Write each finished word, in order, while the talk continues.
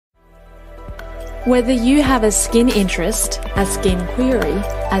Whether you have a skin interest, a skin query,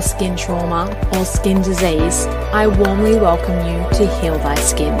 a skin trauma, or skin disease, I warmly welcome you to Heal Thy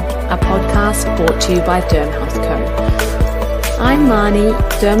Skin, a podcast brought to you by Dermatological. I'm Marni,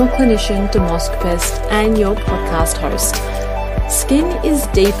 dermal clinician, dermoscopist, and your podcast host. Skin is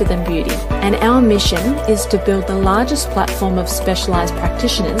deeper than beauty, and our mission is to build the largest platform of specialised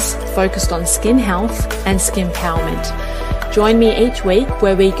practitioners focused on skin health and skin empowerment. Join me each week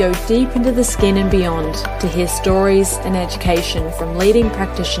where we go deep into the skin and beyond to hear stories and education from leading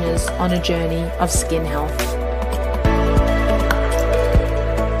practitioners on a journey of skin health.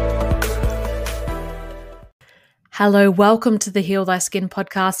 Hello, welcome to the Heal Thy Skin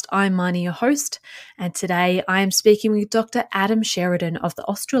podcast. I'm Marni, your host, and today I am speaking with Dr. Adam Sheridan of the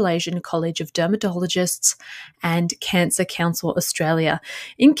Australasian College of Dermatologists and Cancer Council Australia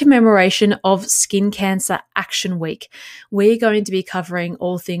in commemoration of Skin Cancer Action Week. We're going to be covering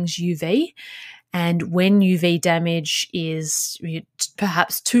all things UV and when UV damage is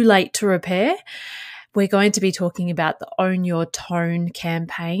perhaps too late to repair. We're going to be talking about the Own Your Tone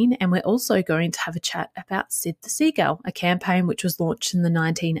campaign, and we're also going to have a chat about Sid the Seagull, a campaign which was launched in the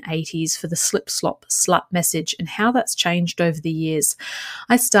 1980s for the slip, slop, slut message and how that's changed over the years.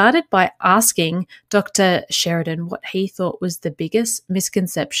 I started by asking Dr. Sheridan what he thought was the biggest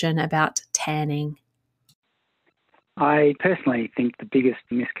misconception about tanning. I personally think the biggest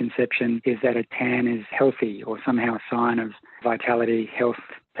misconception is that a tan is healthy or somehow a sign of vitality, health,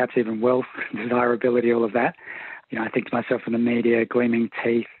 perhaps even wealth, desirability, all of that. I think to myself in the media, gleaming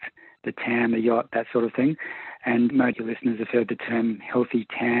teeth, the tan, the yacht, that sort of thing. And most of your listeners have heard the term healthy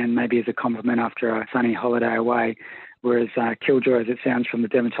tan, maybe as a compliment after a sunny holiday away. Whereas killjoy, as it sounds from the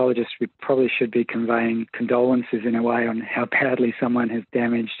dermatologist, we probably should be conveying condolences in a way on how badly someone has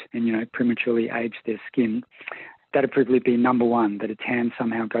damaged and, prematurely aged their skin. That would probably be number one, that a tan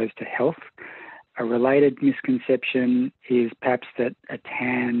somehow goes to health. A related misconception is perhaps that a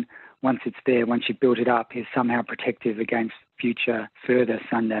tan, once it's there, once you've built it up, is somehow protective against future further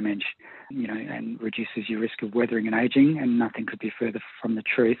sun damage, and reduces your risk of weathering and aging, and nothing could be further from the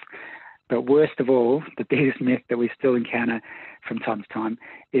truth. But worst of all, the biggest myth that we still encounter from time to time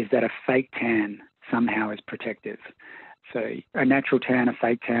is that a fake tan somehow is protective. So a natural tan, a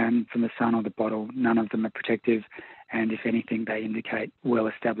fake tan from the sun or the bottle, none of them are protective. And if anything, they indicate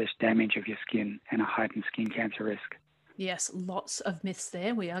well-established damage of your skin and a heightened skin cancer risk. Yes, lots of myths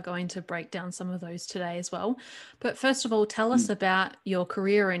there. We are going to break down some of those today as well. But first of all, tell us about your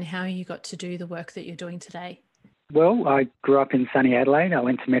career and how you got to do the work that you're doing today. Well, I grew up in sunny Adelaide. I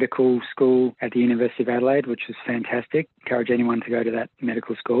went to medical school at the University of Adelaide, which was fantastic. Encourage anyone to go to that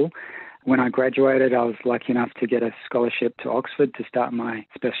medical school. When I graduated, I was lucky enough to get a scholarship to Oxford to start my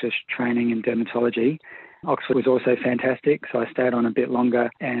specialist training in dermatology. Oxford was also fantastic, so I stayed on a bit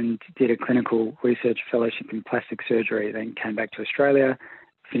longer and did a clinical research fellowship in plastic surgery, then came back to Australia,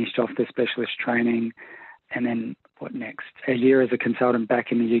 finished off the specialist training, and then what next? A year as a consultant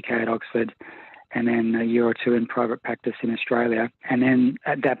back in the UK at Oxford, and then a year or two in private practice in Australia. And then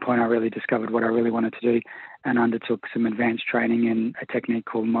at that point, I really discovered what I really wanted to do and undertook some advanced training in a technique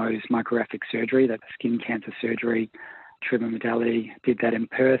called Mohs micrographic surgery, that's skin cancer surgery, treatment modality. Did that in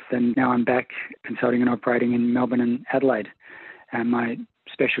Perth, and now I'm back consulting and operating in Melbourne and Adelaide. And my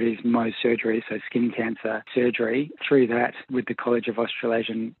specialty is Mohs surgery, so skin cancer surgery. Through that, with the College of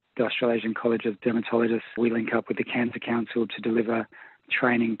Australasian, the Australasian College of Dermatologists, we link up with the Cancer Council to deliver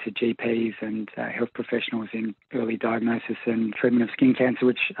training to GPs and health professionals in early diagnosis and treatment of skin cancer,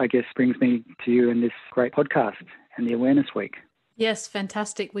 which I guess brings me to you in this great podcast and the Awareness Week. Yes,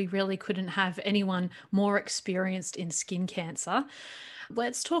 fantastic. We really couldn't have anyone more experienced in skin cancer.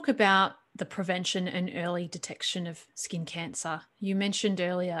 Let's talk about the prevention and early detection of skin cancer. You mentioned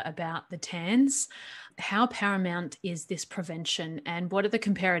earlier about the tans. How paramount is this prevention, and what are the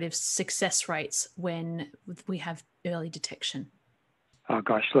comparative success rates when we have early detection? Oh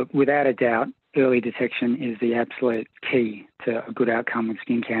gosh, look, without a doubt, early detection is the absolute key to a good outcome with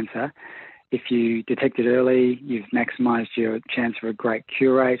skin cancer. If you detect it early, you've maximised your chance for a great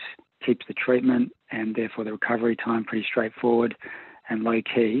cure rate, keeps the treatment and therefore the recovery time pretty straightforward and low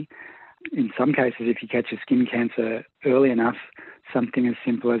key. In some cases, if you catch a skin cancer early enough, something as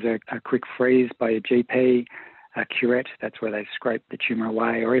simple as a quick freeze by your GP, a curette, that's where they scrape the tumour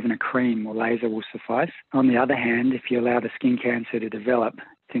away, or even a cream or laser will suffice. On the other hand, if you allow the skin cancer to develop,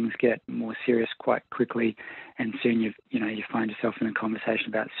 things get more serious quite quickly, and soon you find yourself in a conversation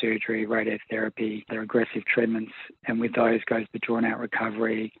about surgery, radiotherapy, their aggressive treatments, and with those goes the drawn-out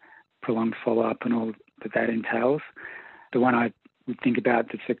recovery, prolonged follow-up, and all that entails. The one I would think about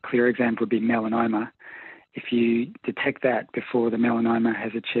that's a clear example would be melanoma. if you detect that before the melanoma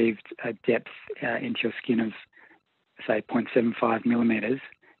has achieved a depth into your skin of, say, 0.75 millimetres,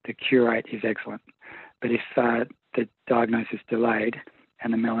 the cure rate is excellent. But if the diagnosis is delayed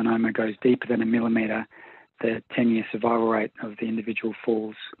and the melanoma goes deeper than a millimetre, the 10-year survival rate of the individual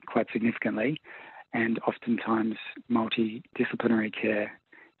falls quite significantly, and oftentimes multidisciplinary care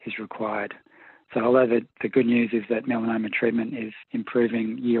is required. So although the good news is that melanoma treatment is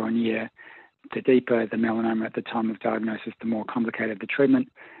improving year on year, the deeper the melanoma at the time of diagnosis, the more complicated the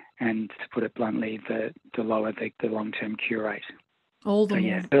treatment, and to put it bluntly, the lower the long-term cure rate.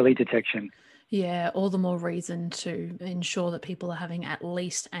 Early detection. Yeah, all the more reason to ensure that people are having at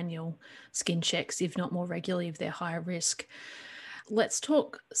least annual skin checks, if not more regularly, if they're higher risk. Let's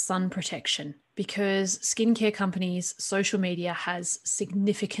talk sun protection, because skincare companies, social media has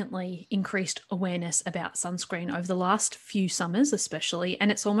significantly increased awareness about sunscreen over the last few summers especially, and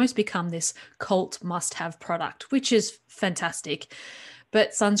it's almost become this cult must-have product, which is fantastic.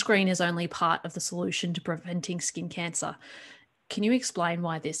 But sunscreen is only part of the solution to preventing skin cancer. Can you explain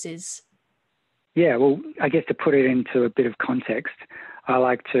why this is? Yeah, well, I guess to put it into a bit of context, I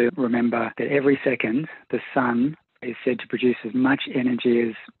like to remember that every second the sun is said to produce as much energy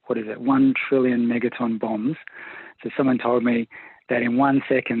as, 1 trillion megaton bombs. So someone told me that in 1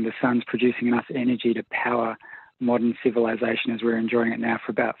 second the sun's producing enough energy to power modern civilization as we're enjoying it now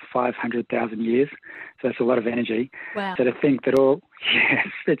for about 500,000 years. So that's a lot of energy. Wow. So to think that yes,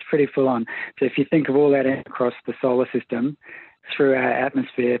 it's pretty full on. So if you think of all that across the solar system, through our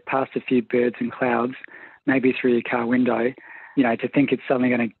atmosphere, past a few birds and clouds, maybe through your car window, to think it's suddenly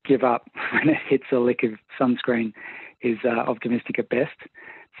going to give up when it hits a lick of sunscreen is optimistic at best.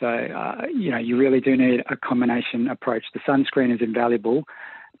 So, you really do need a combination approach. The sunscreen is invaluable,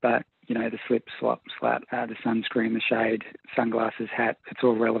 but, the slip, slop, slap, the sunscreen, the shade, sunglasses, hat, it's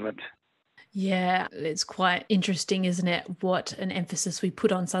all relevant. Yeah, it's quite interesting, isn't it, what an emphasis we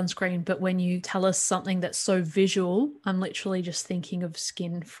put on sunscreen. But when you tell us something that's so visual, I'm literally just thinking of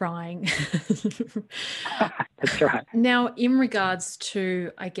skin frying. That's right. Now, in regards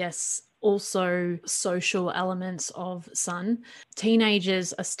to, I guess, also social elements of sun,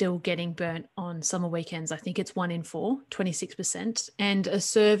 teenagers are still getting burnt on summer weekends. I think it's 1 in 4, 26%. And a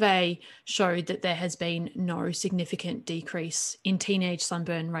survey showed that there has been no significant decrease in teenage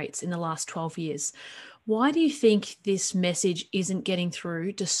sunburn rates in the last 12 years. Why do you think this message isn't getting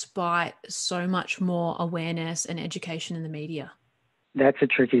through despite so much more awareness and education in the media? That's a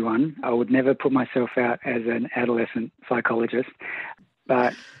tricky one. I would never put myself out as an adolescent psychologist,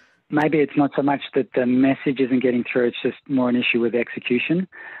 but maybe it's not so much that the message isn't getting through, it's just more an issue with execution.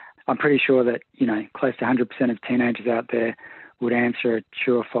 I'm pretty sure that, close to 100% of teenagers out there would answer a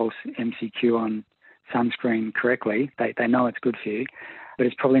true or false MCQ on sunscreen correctly. They know it's good for you, but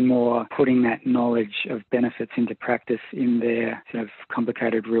it's probably more putting that knowledge of benefits into practice in their sort of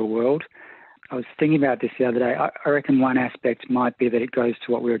complicated real world. I was thinking about this the other day. I reckon one aspect might be that it goes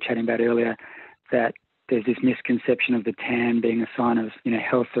to what we were chatting about earlier, that there's this misconception of the tan being a sign of,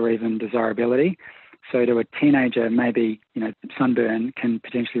 health or even desirability. So to a teenager, maybe, sunburn can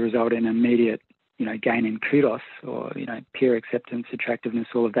potentially result in immediate, gain in kudos or, peer acceptance, attractiveness,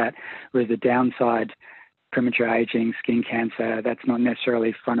 all of that. Whereas the downside, premature aging, skin cancer, that's not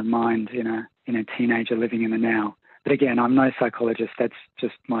necessarily front of mind in a teenager living in the now. But again, I'm no psychologist. That's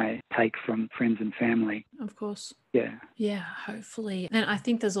just my take from friends and family. Of course. Yeah. Yeah, hopefully. And I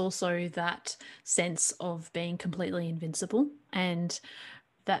think there's also that sense of being completely invincible, and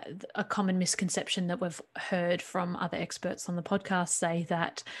that a common misconception that we've heard from other experts on the podcast say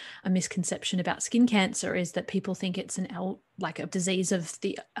that a misconception about skin cancer is that people think it's like a disease of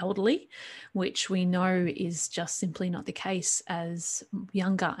the elderly, which we know is just simply not the case, as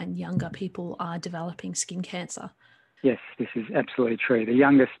younger and younger people are developing skin cancer. Yes, this is absolutely true. The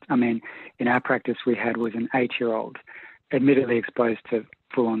youngest, in our practice we had was an 8-year-old, admittedly exposed to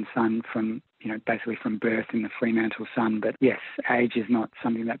full-on sun from, basically from birth in the Fremantle sun. But yes, age is not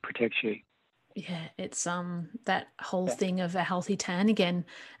something that protects you. Yeah, it's that whole thing of a healthy tan again.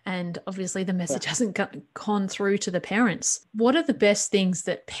 And obviously the message hasn't gone through to the parents. What are the best things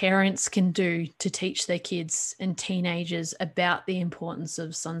that parents can do to teach their kids and teenagers about the importance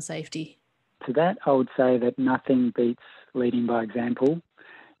of sun safety? To that, I would say that nothing beats leading by example.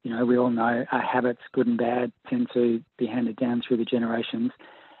 We all know our habits, good and bad, tend to be handed down through the generations.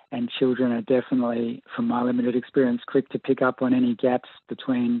 And children are definitely, from my limited experience, quick to pick up on any gaps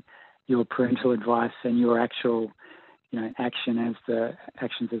between your parental advice and your actual, actions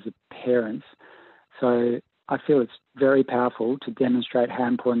as a parent. So I feel it's very powerful to demonstrate how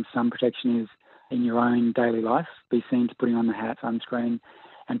important sun protection is in your own daily life. Be seen to putting on the hat, sunscreen,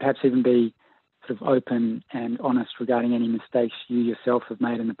 and perhaps even be sort of open and honest regarding any mistakes you yourself have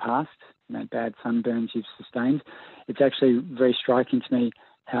made in the past, bad sunburns you've sustained. It's actually very striking to me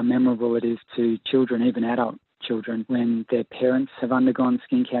how memorable it is to children, even adult children, when their parents have undergone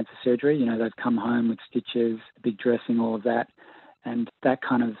skin cancer surgery. They've come home with stitches, big dressing, all of that. And that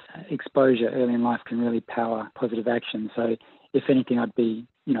kind of exposure early in life can really power positive action. So if anything, I'd be,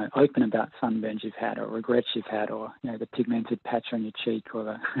 open about sunburns you've had or regrets you've had or, the pigmented patch on your cheek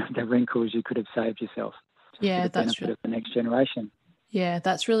or the wrinkles you could have saved yourself. Yeah, for the benefit of the next generation. Yeah,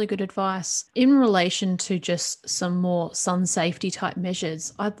 that's really good advice. In relation to just some more sun safety type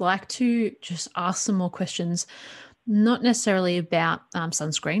measures, I'd like to just ask some more questions, not necessarily about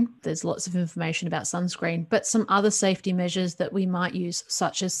sunscreen. There's lots of information about sunscreen, but some other safety measures that we might use,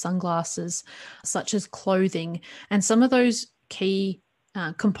 such as sunglasses, such as clothing, and some of those key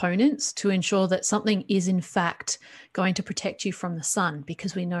components to ensure that something is in fact going to protect you from the sun,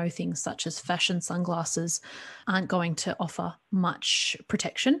 because we know things such as fashion sunglasses aren't going to offer much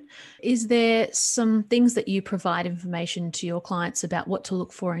protection. Is there some things that you provide information to your clients about what to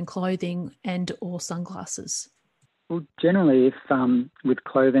look for in clothing and or sunglasses? Well, generally, if with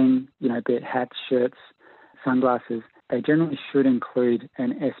clothing, be it hats, shirts, sunglasses, they generally should include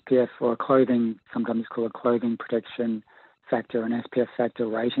an SPF or sometimes called a clothing protection factor, an SPF factor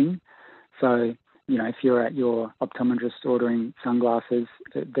rating. So, if you're at your optometrist ordering sunglasses,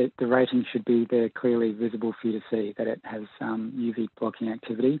 the rating should be there clearly visible for you to see that it has UV blocking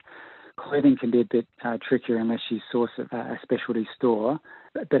activity. Clothing can be a bit trickier unless you source a specialty store.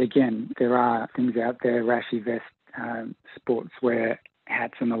 But again, there are things out there, rashy vest, sportswear,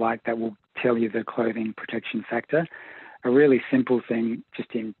 hats and the like, that will tell you the clothing protection factor. A really simple thing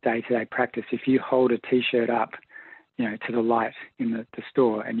just in day-to-day practice, if you hold a T-shirt up to the light in the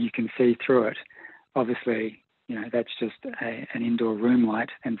store and you can see through it, obviously, that's just an indoor room light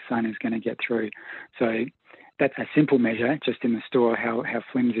and sun is going to get through. So that's a simple measure just in the store, how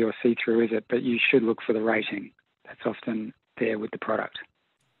flimsy or see-through is it, but you should look for the rating. That's often there with the product.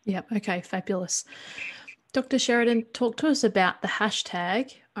 Yeah, okay, fabulous. Dr. Sheridan, talk to us about the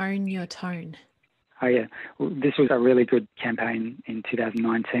hashtag Own Your Tone. Oh, yeah. Well, this was a really good campaign in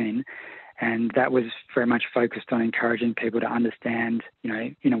 2019. And that was very much focused on encouraging people to understand,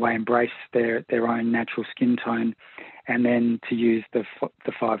 in a way, embrace their own natural skin tone, and then to use the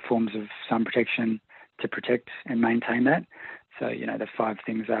 5 forms of sun protection to protect and maintain that. So, the 5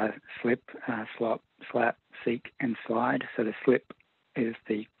 things are slip, slop, slap, seek, and slide. So the slip is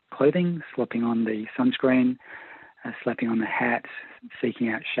the clothing, slopping on the sunscreen, slapping on the hat, seeking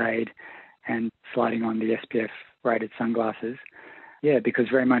out shade, and sliding on the SPF-rated sunglasses. Yeah, because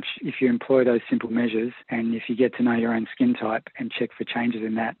very much if you employ those simple measures and if you get to know your own skin type and check for changes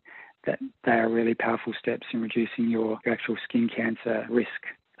in that they are really powerful steps in reducing your actual skin cancer risk.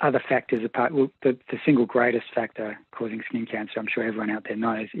 Other factors the single greatest factor causing skin cancer, I'm sure everyone out there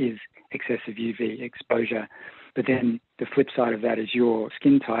knows, is excessive UV exposure. But then the flip side of that is your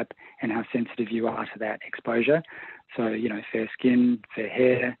skin type and how sensitive you are to that exposure. So, fair skin, fair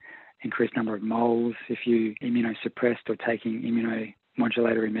hair, increased number of moles. If you immunosuppressed or taking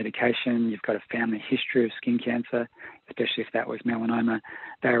immunomodulatory medication, you've got a family history of skin cancer, especially if that was melanoma.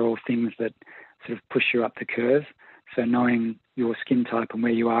 They're all things that sort of push you up the curve. So knowing your skin type and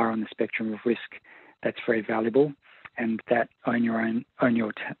where you are on the spectrum of risk, that's very valuable. And that Own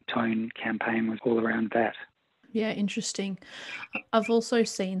Your Tone campaign was all around that. Yeah, interesting. I've also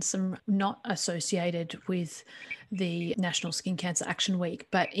seen some not associated with the National Skin Cancer Action Week,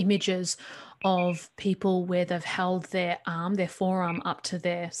 but images of people where they've held their forearm up to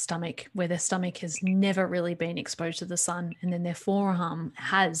their stomach, where their stomach has never really been exposed to the sun, and then their forearm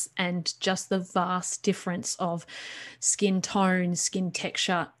has, and just the vast difference of skin tone, skin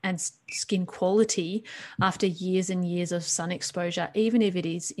texture, and skin quality after years and years of sun exposure, even if it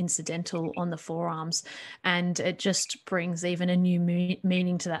is incidental on the forearms. And it just brings even a new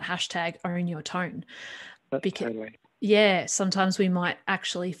meaning to that hashtag Own Your Tone. Totally. Yeah, sometimes we might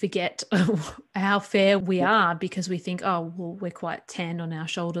actually forget how fair we are because we think, oh, well, we're quite tan on our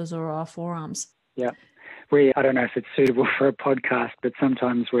shoulders or our forearms. Yeah. I don't know if it's suitable for a podcast, but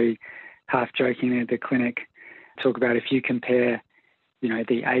sometimes we half jokingly at the clinic talk about if you compare, the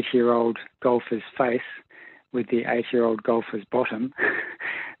 80-year-old golfer's face with the 80-year-old golfer's bottom,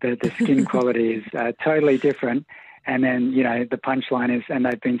 the skin quality is totally different. And then, the punchline is, and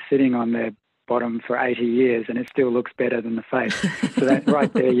they've been sitting on their bottom for 80 years and it still looks better than the face. So that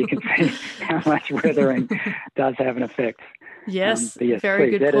right there, you can see how much weathering does have an effect. Yes, But yes, very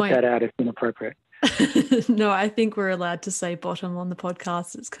please good edit point. that out if inappropriate. No, I think we're allowed to say bottom on the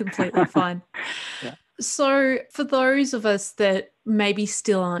podcast. It's completely fine. Yeah. So, for those of us that maybe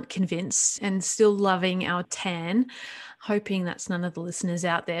still aren't convinced and still loving our tan, hoping that's none of the listeners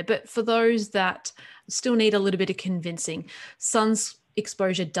out there, but for those that still need a little bit of convincing, sun's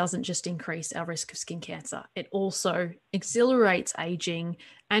exposure doesn't just increase our risk of skin cancer, it also accelerates aging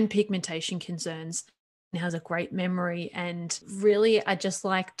and pigmentation concerns. It has a great memory. And really, I just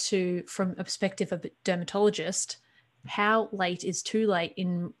like to, from a perspective of a dermatologist, how late is too late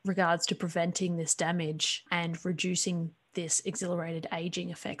in regards to preventing this damage and reducing this accelerated aging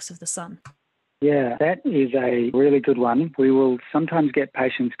effects of the sun? Yeah, that is a really good one. We will sometimes get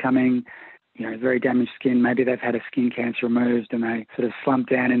patients coming, very damaged skin. Maybe they've had a skin cancer removed and they sort of slump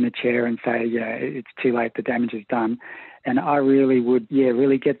down in the chair and say, it's too late, the damage is done. And I really would,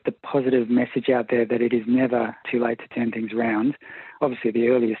 really get the positive message out there that it is never too late to turn things around. Obviously, the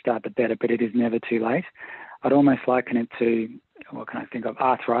earlier you start, the better, but it is never too late. I'd almost liken it to, what can I think of,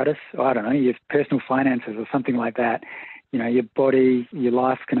 arthritis, or I don't know, your personal finances or something like that. Your body, your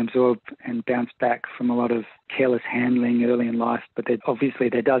life can absorb and bounce back from a lot of careless handling early in life, but obviously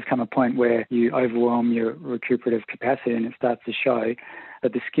there does come a point where you overwhelm your recuperative capacity and it starts to show.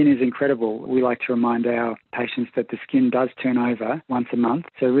 But the skin is incredible. We like to remind our patients that the skin does turn over once a month.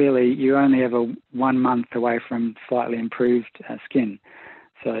 So really, you're only ever 1 month away from slightly improved skin.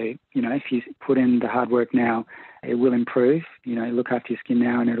 So, if you put in the hard work now, it will improve. Look after your skin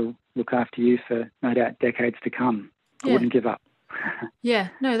now and it'll look after you for, no doubt, decades to come. I wouldn't give up. Yeah,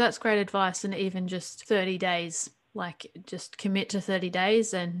 no, that's great advice. And even just 30 days, just commit to 30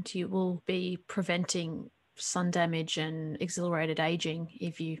 days and you will be preventing sun damage and accelerated aging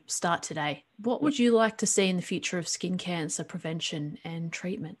if you start today. What would you like to see in the future of skin cancer prevention and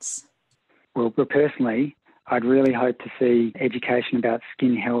treatments? Well, personally, I'd really hope to see education about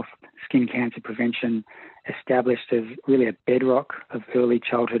skin health, skin cancer prevention established as really a bedrock of early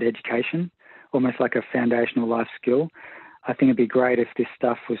childhood education, almost like a foundational life skill. I think it'd be great if this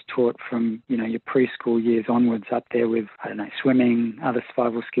stuff was taught from, your preschool years onwards, up there with, swimming, other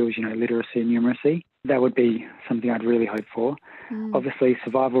survival skills, literacy and numeracy. That would be something I'd really hope for. Obviously,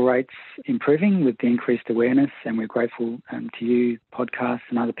 survival rates improving with the increased awareness, and we're grateful to you, podcasts,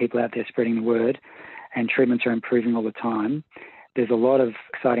 and other people out there spreading the word, and treatments are improving all the time. There's a lot of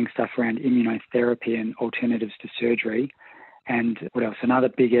exciting stuff around immunotherapy and alternatives to surgery. And what else? Another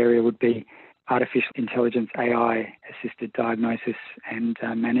big area would be artificial intelligence, AI-assisted diagnosis and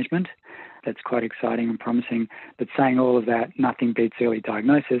management. That's quite exciting and promising. But saying all of that, nothing beats early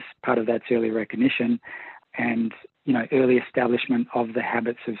diagnosis. Part of that's early recognition and, early establishment of the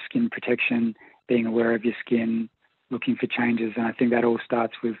habits of skin protection, being aware of your skin, looking for changes. And I think that all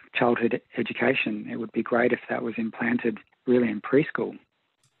starts with childhood education. It would be great if that was implanted really in preschool.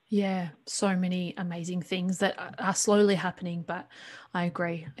 Yeah, so many amazing things that are slowly happening, but I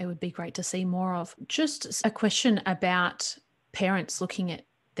agree. It would be great to see more of. Just a question about parents looking at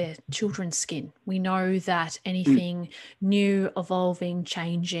their children's skin. We know that anything new, evolving,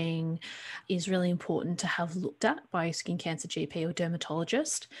 changing is really important to have looked at by a skin cancer GP or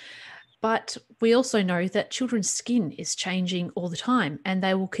dermatologist. But we also know that children's skin is changing all the time and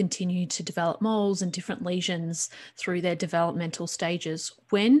they will continue to develop moles and different lesions through their developmental stages.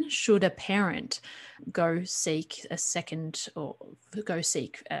 When should a parent go seek a second or go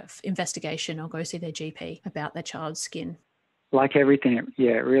seek investigation or go see their GP about their child's skin? Like everything, it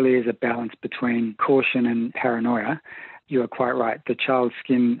really is a balance between caution and paranoia. You are quite right. The child's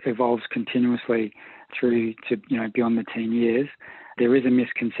skin evolves continuously through to, beyond the teen years. There is a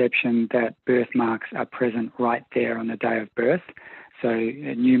misconception that birthmarks are present right there on the day of birth. So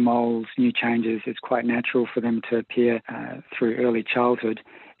new moles, new changes, it's quite natural for them to appear through early childhood,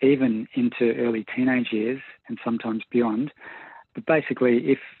 even into early teenage years and sometimes beyond. But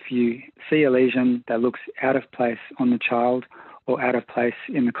basically, if you see a lesion that looks out of place on the child or out of place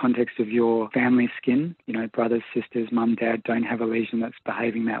in the context of your family skin, brothers, sisters, mum, dad don't have a lesion that's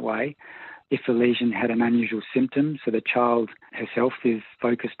behaving that way. If the lesion had an unusual symptom, so the child herself is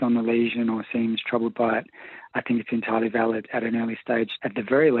focused on the lesion or seems troubled by it, I think it's entirely valid at an early stage. At the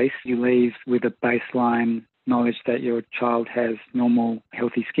very least, you leave with a baseline knowledge that your child has normal,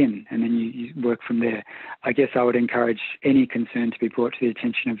 healthy skin, and then you work from there. I guess I would encourage any concern to be brought to the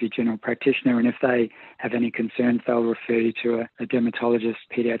attention of your general practitioner, and if they have any concerns, they'll refer you to a dermatologist,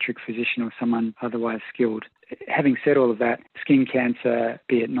 paediatric physician, or someone otherwise skilled. Having said all of that, skin cancer,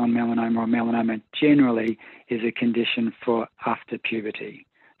 be it non-melanoma or melanoma, generally is a condition for after puberty.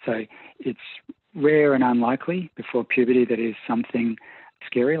 So it's rare and unlikely before puberty that is something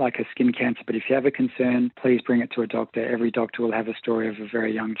scary like a skin cancer, but if you have a concern, please bring it to a doctor. Every doctor will have a story of a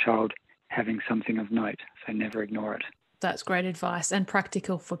very young child having something of note, so never ignore it. That's great advice and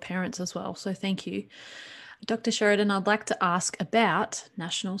practical for parents as well. So thank you. Dr. Sheridan, I'd like to ask about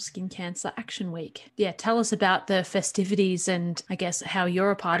National Skin Cancer Action Week. Yeah, tell us about the festivities and I guess how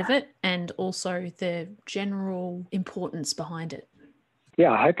you're a part of it and also the general importance behind it.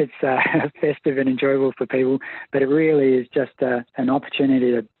 Yeah, I hope it's festive and enjoyable for people, but it really is just an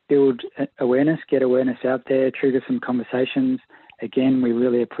opportunity to build awareness, get awareness out there, trigger some conversations. Again, we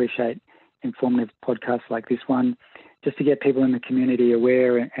really appreciate informative podcasts like this one, just to get people in the community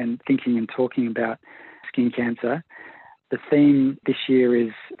aware and thinking and talking about skin cancer. The theme this year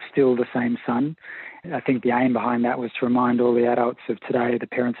is still the same sun. I think the aim behind that was to remind all the adults of today, the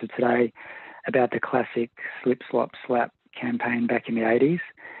parents of today, about the classic slip, slop, slap campaign back in the 80s,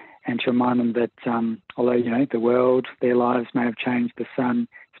 and to remind them that although, the world, their lives may have changed, the sun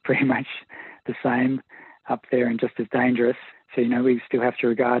is pretty much the same up there and just as dangerous. So, we still have to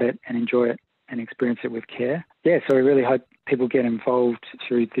regard it and enjoy it and experience it with care. Yeah, so we really hope people get involved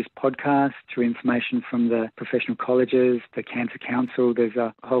through this podcast, through information from the professional colleges, the Cancer Council. There's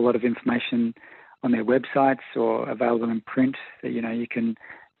a whole lot of information on their websites or available in print that, you can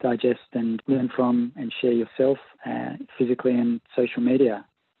digest and learn from and share yourself physically and social media.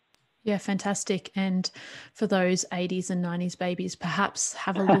 Yeah, fantastic. And for those 80s and 90s babies, perhaps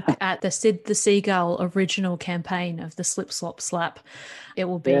have a look at the Sid the Seagull original campaign of the slip, slop, slap. It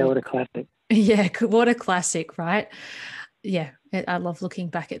will be... Yeah, what a classic. Yeah, what a classic, right? Yeah, I love looking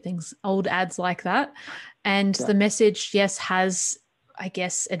back at things, old ads like that. And the message, yes, has, I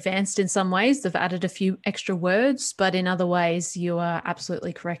guess, advanced in some ways. They've added a few extra words, but in other ways, you are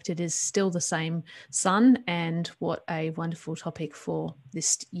absolutely correct. It is still the same sun, and what a wonderful topic for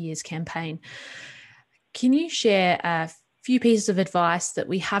this year's campaign. Can you share a few pieces of advice that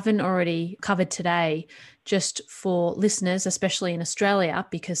we haven't already covered today, just for listeners, especially in Australia,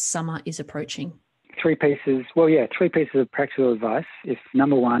 because summer is approaching? Three pieces of practical advice. If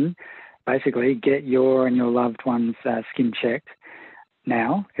number one, basically get your and your loved one's skin checked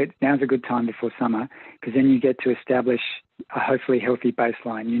now. Now's a good time before summer, because then you get to establish a hopefully healthy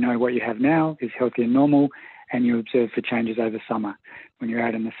baseline. You know what you have now is healthy and normal, and you observe for changes over summer when you're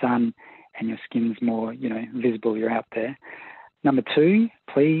out in the sun and your skin's more, visible, you're out there. Number two,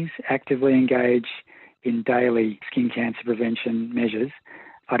 please actively engage in daily skin cancer prevention measures.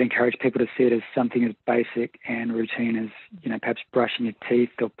 I'd encourage people to see it as something as basic and routine as, perhaps brushing your teeth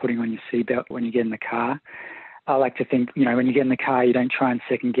or putting on your seatbelt when you get in the car. I like to think, when you get in the car, you don't try and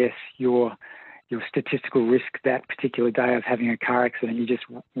second guess your statistical risk that particular day of having a car accident. You just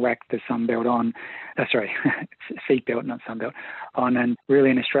whack the sunbelt on. Seatbelt, not sunbelt, on. And really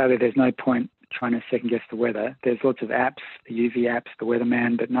in Australia, there's no point trying to second guess the weather. There's lots of apps, the UV apps, the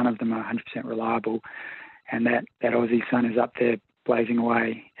Weatherman, but none of them are 100% reliable. And that Aussie sun is up there blazing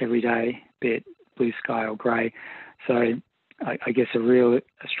away every day, be it blue sky or grey. So I guess a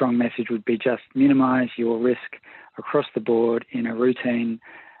strong message would be just minimise your risk across the board in a routine,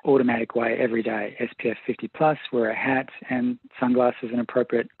 automatic way every day. SPF 50+, wear a hat and sunglasses and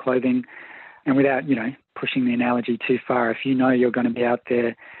appropriate clothing. And without, pushing the analogy too far, if you know you're going to be out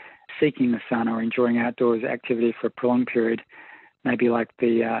there seeking the sun or enjoying outdoors activity for a prolonged period, maybe like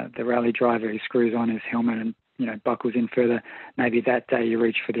the rally driver who screws on his helmet and buckles in further, maybe that day you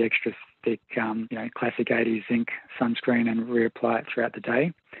reach for the extra thick, classic 80s zinc sunscreen and reapply it throughout the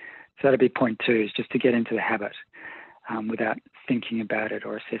day. So that'd be point two, is just to get into the habit without thinking about it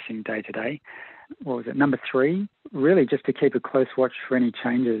or assessing day to day. What was it? Number three, really just to keep a close watch for any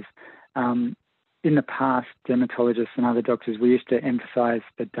changes. In the past, dermatologists and other doctors, we used to emphasise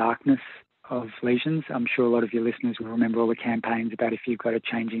the darkness of lesions. I'm sure a lot of your listeners will remember all the campaigns about if you've got a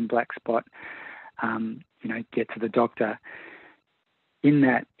changing black spot, get to the doctor. In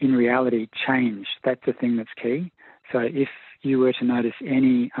reality, change, that's the thing that's key. So if you were to notice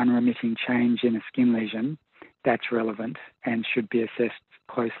any unremitting change in a skin lesion, that's relevant and should be assessed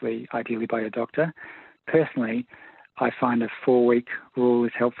closely, ideally by your doctor. Personally, I find a 4-week rule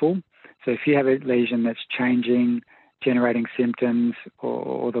is helpful. So if you have a lesion that's changing, generating symptoms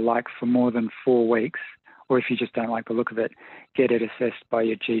or the like for more than 4 weeks, or if you just don't like the look of it, get it assessed by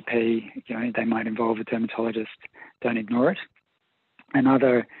your GP. They might involve a dermatologist. Don't ignore it.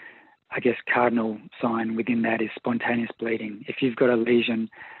 Another, cardinal sign within that is spontaneous bleeding. If you've got a lesion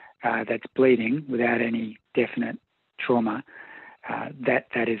that's bleeding without any definite trauma,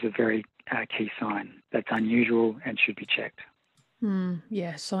 that is a very key sign. That's unusual and should be checked.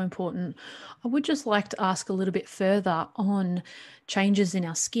 Yeah, so important. I would just like to ask a little bit further on changes in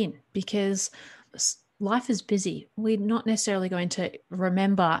our skin, because life is busy. We're not necessarily going to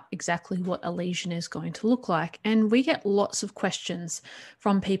remember exactly what a lesion is going to look like. And we get lots of questions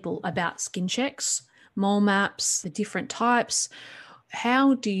from people about skin checks, mole maps, the different types.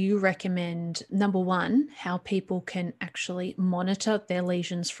 How do you recommend, number one, how people can actually monitor their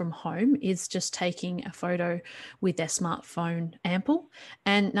lesions from home? Is just taking a photo with their smartphone ample?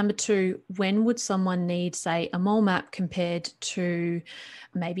 And number two, when would someone need, say, a mole map compared to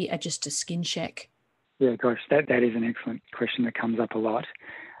maybe just a skin check? Yeah, gosh, that is an excellent question that comes up a lot.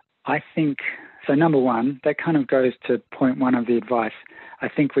 I think, so number one, that kind of goes to point one of the advice. I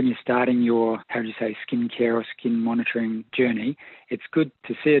think when you're starting your, skincare or skin monitoring journey, it's good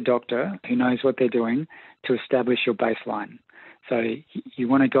to see a doctor who knows what they're doing to establish your baseline. So you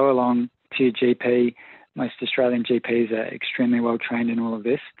want to go along to your GP. Most Australian GPs are extremely well trained in all of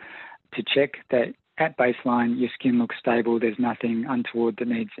this to check that at baseline your skin looks stable, there's nothing untoward that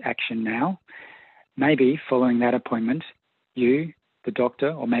needs action now. Maybe following that appointment, you, the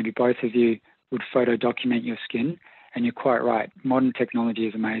doctor, or maybe both of you would photo document your skin. And you're quite right. Modern technology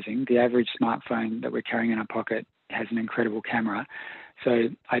is amazing. The average smartphone that we're carrying in our pocket has an incredible camera. So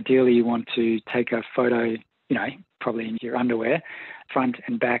ideally you want to take a photo, probably in your underwear, front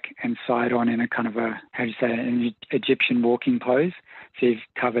and back and side on in a kind of an Egyptian walking pose. So you've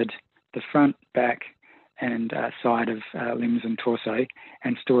covered the front, back and side of limbs and torso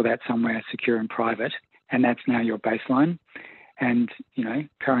and store that somewhere secure and private. And that's now your baseline. And,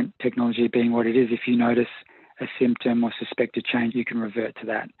 current technology being what it is, if you notice a symptom or suspected change, you can revert to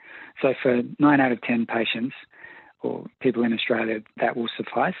that. So for 9 out of 10 patients or people in Australia, that will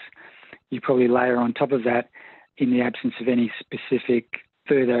suffice. You probably layer on top of that, in the absence of any specific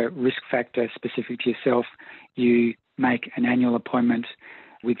further risk factor specific to yourself, you make an annual appointment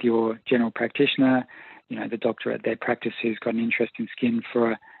with your general practitioner, the doctor at their practice who's got an interest in skin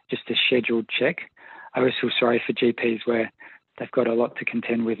for just a scheduled check. I always feel sorry for GPs where they've got a lot to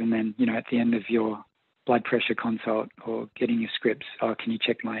contend with, and then, at the end of your blood pressure consult or getting your scripts, can you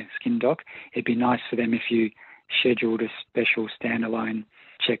check my skin doc? It'd be nice for them if you scheduled a special standalone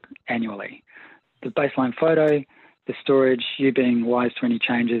check annually. The baseline photo, the storage, you being wise to any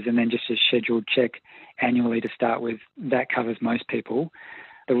changes, and then just a scheduled check annually to start with, that covers most people.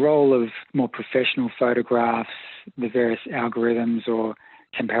 The role of more professional photographs, the various algorithms or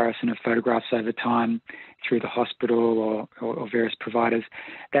comparison of photographs over time through the hospital or various providers,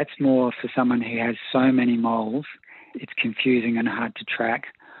 that's more for someone who has so many moles, it's confusing and hard to track,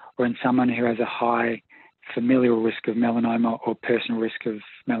 or in someone who has a high familial risk of melanoma or personal risk of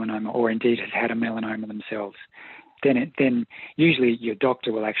melanoma, or indeed has had a melanoma themselves. Then usually your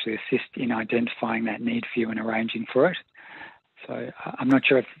doctor will actually assist in identifying that need for you and arranging for it. So I'm not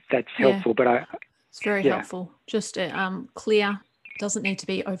sure if that's helpful, but it's very helpful. Just clear. Doesn't need to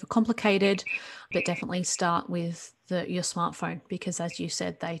be overcomplicated, but definitely start with your smartphone because, as you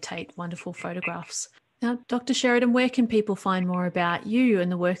said, they take wonderful photographs. Now, Dr. Sheridan, where can people find more about you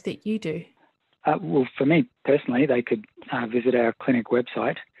and the work that you do? Well, for me personally, they could visit our clinic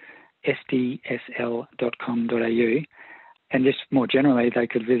website, sdsl.com.au, and just more generally, they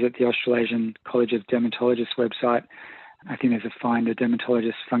could visit the Australasian College of Dermatologists website. I think there's a Find a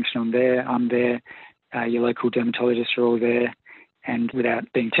Dermatologist function on there. I'm there. Your local dermatologists are all there. And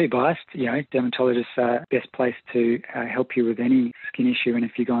without being too biased, dermatologists are best placed to help you with any skin issue. And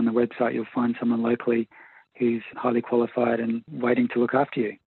if you go on the website, you'll find someone locally who's highly qualified and waiting to look after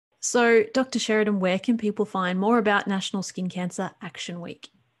you. So, Dr. Sheridan, where can people find more about National Skin Cancer Action Week?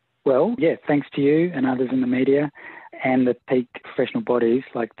 Well, thanks to you and others in the media and the peak professional bodies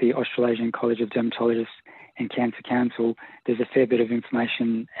like the Australasian College of Dermatologists and Cancer Council, there's a fair bit of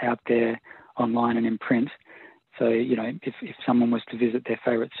information out there online and in print. So, if someone was to visit their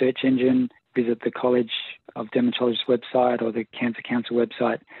favourite search engine, visit the College of Dermatologists website or the Cancer Council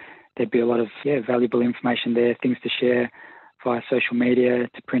website, there'd be a lot of valuable information there, things to share via social media,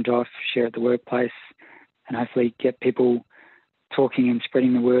 to print off, share at the workplace, and hopefully get people talking and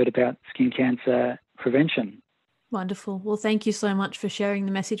spreading the word about skin cancer prevention. Wonderful. Well, thank you so much for sharing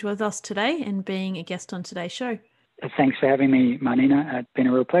the message with us today and being a guest on today's show. Thanks for having me, Marnina. It's been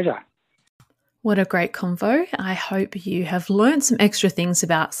a real pleasure. What a great convo. I hope you have learned some extra things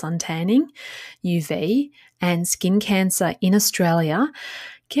about sun tanning, UV, and skin cancer in Australia.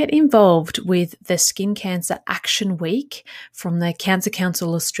 Get involved with the Skin Cancer Action Week from the Cancer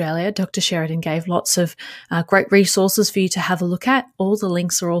Council Australia. Dr. Sheridan gave lots of great resources for you to have a look at. All the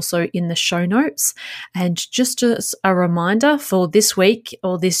links are also in the show notes. And just as a reminder, for this week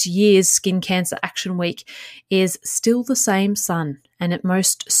or this year's Skin Cancer Action Week is still the same sun. and it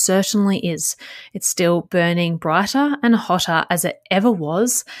most certainly is. It's still burning brighter and hotter as it ever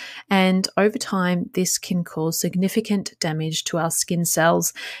was, and over time this can cause significant damage to our skin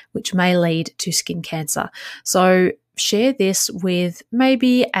cells, which may lead to skin cancer. So share this with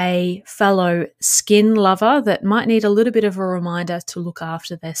maybe a fellow skin lover that might need a little bit of a reminder to look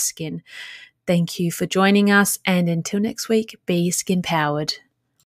after their skin. Thank you for joining us, and until next week, be skin powered.